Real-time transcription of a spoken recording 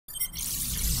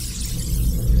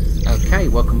Okay,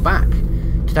 welcome back.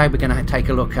 Today we're going to take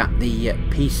a look at the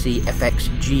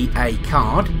PC-FXGA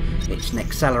card. It's an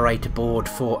accelerator board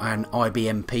for an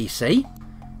IBM PC.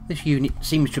 This unit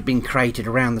seems to have been created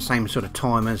around the same sort of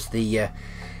time as the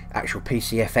actual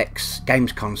PC-FX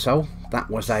games console. That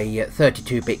was a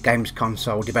 32-bit games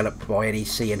console developed by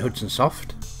NEC and Hudson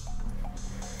Soft.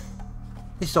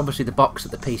 This is obviously the box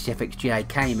that the PC-FXGA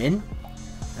came in.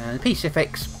 The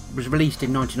PC-FX was released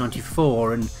in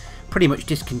 1994 and pretty much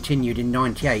discontinued in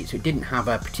 98, so it didn't have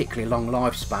a particularly long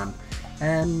lifespan.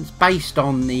 It's based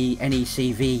on the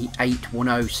NEC V810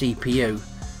 CPU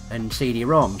and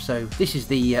CD-ROM. So this is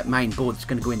the main board that's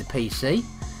going to go in the PC.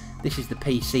 This is the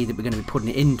PC that we're going to be putting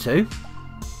it into.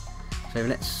 So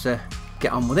let's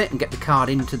get on with it and get the card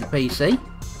into the PC.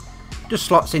 Just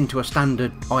slots into a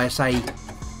standard ISA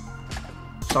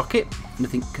socket,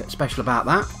 nothing special about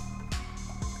that.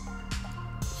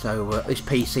 So this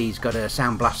PC's got a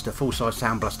Sound Blaster, full-size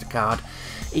Sound Blaster card.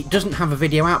 It doesn't have a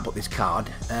video output, this card.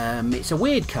 It's a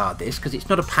weird card, this, because it's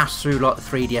not a pass-through like the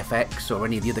 3DFX or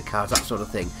any of the other cards, that sort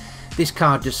of thing. This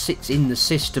card just sits in the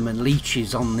system and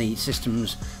leeches on the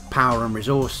system's power and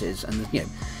resources, and you know,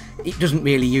 it doesn't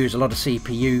really use a lot of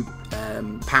CPU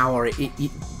power.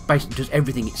 It basically does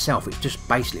everything itself. It's just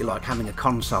basically like having a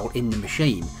console in the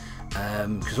machine,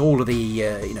 because all of the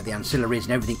you know, the ancillaries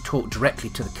and everything talk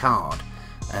directly to the card.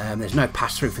 There's no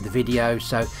pass-through for the video,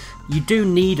 so you do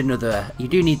need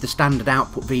the standard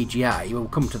output VGA. We'll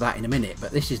come to that in a minute,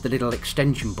 but this is the little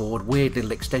extension board, weird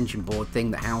little extension board thing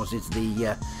that houses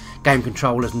the game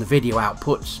controllers and the video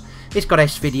outputs. It's got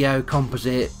S-video,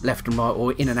 composite, left and right,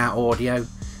 or in and out audio.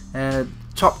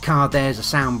 Top card there's a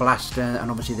Sound Blaster, and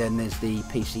obviously then there's the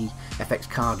PC-FX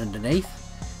card underneath.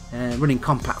 Running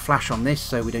compact flash on this,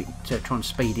 so we don't try and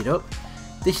speed it up.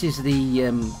 This is the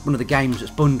one of the games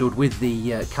that's bundled with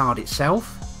the card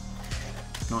itself.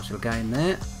 Nice little game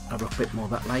there. I'll look a bit more of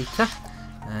that later.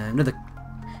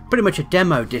 Pretty much a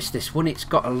demo disc, this one. It's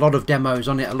got a lot of demos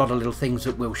on it, a lot of little things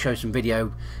that we'll show some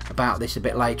video about this a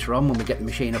bit later on when we get the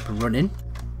machine up and running.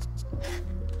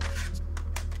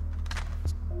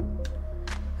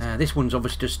 This one's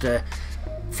obviously just a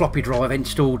floppy drive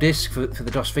install disc for the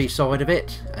DOS-V side of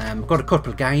it. Got a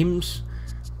couple of games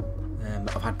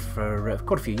I've had for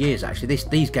quite a few years actually.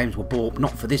 These games were bought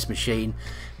not for this machine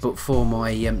but for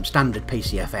my standard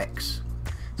PC-FX.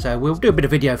 So we'll do a bit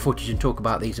of video footage and talk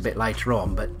about these a bit later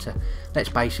on, but let's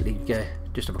basically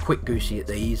just have a quick goosey at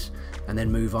these and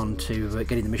then move on to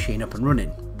getting the machine up and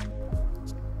running.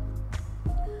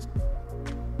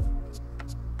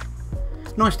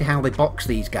 Nicely how they box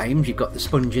these games. You've got the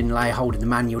sponge inlay holding the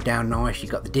manual down nice,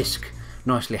 you've got the disc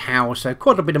nicely housed, so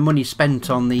quite a bit of money spent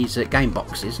on these game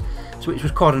boxes, so it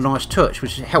was quite a nice touch,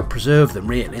 which helped preserve them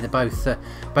really. They're both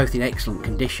in excellent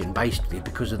condition basically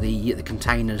because of the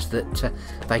containers that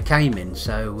they came in.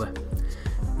 So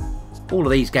all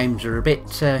of these games are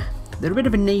they're a bit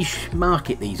of a niche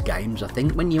market, these games. I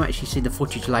think when you actually see the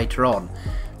footage later on,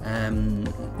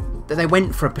 they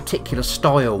went for a particular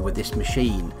style with this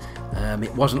machine.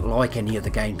 It wasn't like any other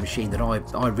game machine that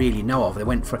I really know of. They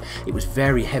went for, it was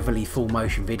very heavily full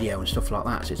motion video and stuff like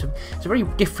that. So it's a very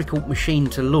difficult machine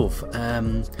to love.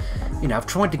 You know, I've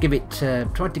tried to give it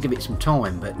some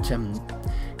time, but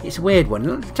it's a weird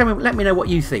one. Let me know what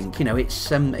you think. You know, it's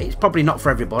probably not for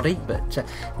everybody, but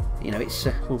you know,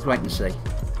 we'll wait and see.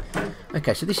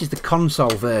 Okay, so this is the console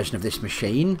version of this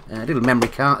machine. Little memory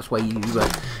cards where you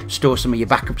store some of your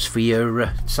backups for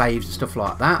your saves and stuff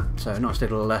like that. So a nice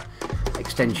little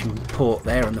extension port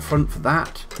there on the front for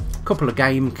that. A couple of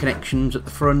game connections at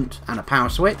the front and a power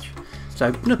switch.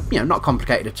 So you know, not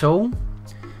complicated at all.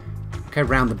 Okay,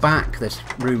 around the back there's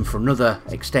room for another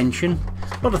extension.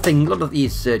 A lot of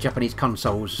these Japanese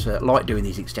consoles like doing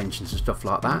these extensions and stuff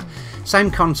like that. Same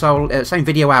console, same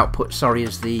video output, sorry,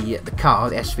 as the car,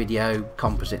 the S-video,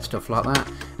 composite, stuff like that,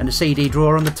 and a CD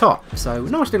drawer on the top. So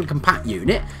nice little compact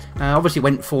unit. Obviously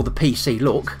went for the PC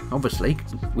look, obviously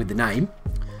with the name.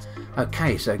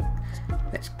 Okay, so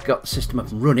let's get the system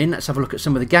up and running. Let's have a look at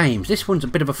some of the games. This one's a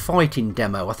bit of a fighting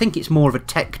demo. I think it's more of a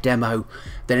tech demo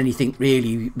than anything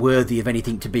really worthy of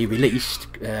anything to be released.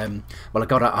 Well,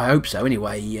 I hope so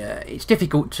anyway. It's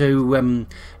difficult to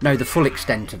know the full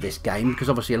extent of this game because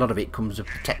obviously a lot of it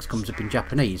text comes up in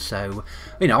Japanese. So,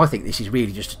 you know, I think this is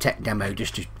really just a tech demo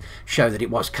just to show that it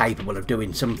was capable of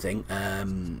doing something.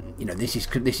 You know, this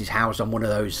is housed on one of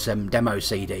those demo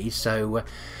CDs, so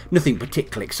nothing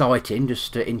particularly exciting,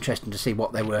 just interesting to see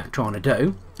what they were trying to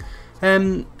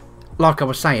do. Like I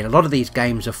was saying, a lot of these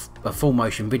games are full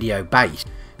motion video based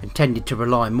and tended to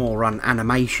rely more on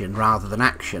animation rather than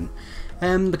action.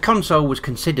 The console was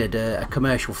considered a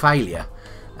commercial failure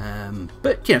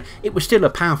But you know, it was still a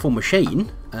powerful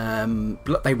machine.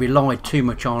 But they relied too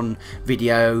much on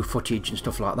video footage and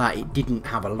stuff like that. It didn't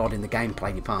have a lot in the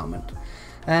gameplay department.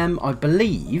 I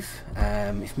believe,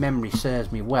 if memory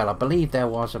serves me well, I believe there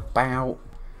was about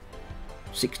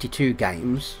 62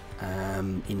 games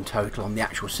in total on the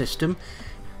actual system.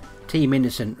 Team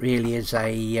Innocent really is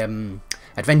a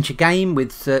adventure game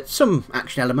with some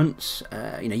action elements.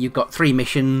 You know, you've got 3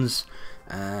 missions,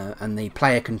 and the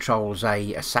player controls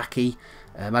a Saki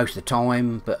most of the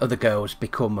time, but other girls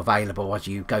become available as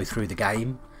you go through the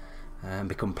game,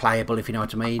 become playable, if you know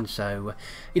what I mean. So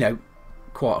you know,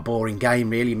 quite a boring game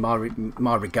really in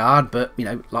my regard, but you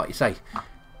know, like you say,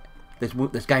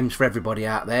 there's games for everybody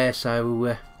out there,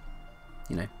 so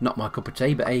you know, not my cup of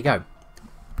tea, but there you go.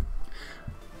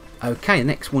 Okay, the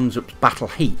next one's up, Battle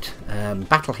Heat.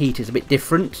 Battle Heat is a bit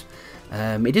different.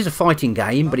 It is a fighting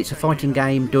game, but it's a fighting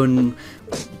game done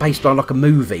based on like a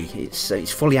movie.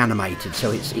 It's fully animated,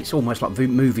 so it's almost like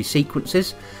movie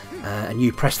sequences, and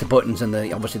you press the buttons, and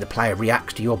obviously the player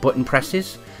reacts to your button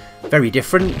presses. Very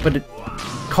different, but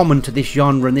common to this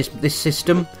genre and this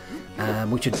system,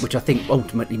 which I think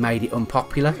ultimately made it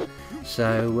unpopular.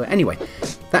 So anyway,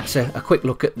 that's a quick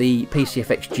look at the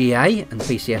PC-FXGA and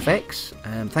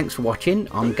PC-FX. Thanks for watching.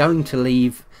 I'm going to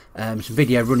leave some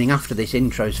video running after this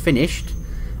intro's finished,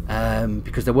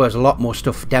 because there was a lot more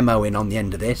stuff demoing on the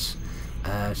end of this.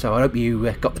 So I hope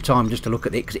you got the time just to look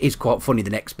at it, because it is quite funny, the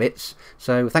next bits.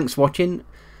 So thanks for watching, and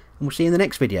we'll see you in the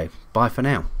next video. Bye for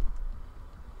now.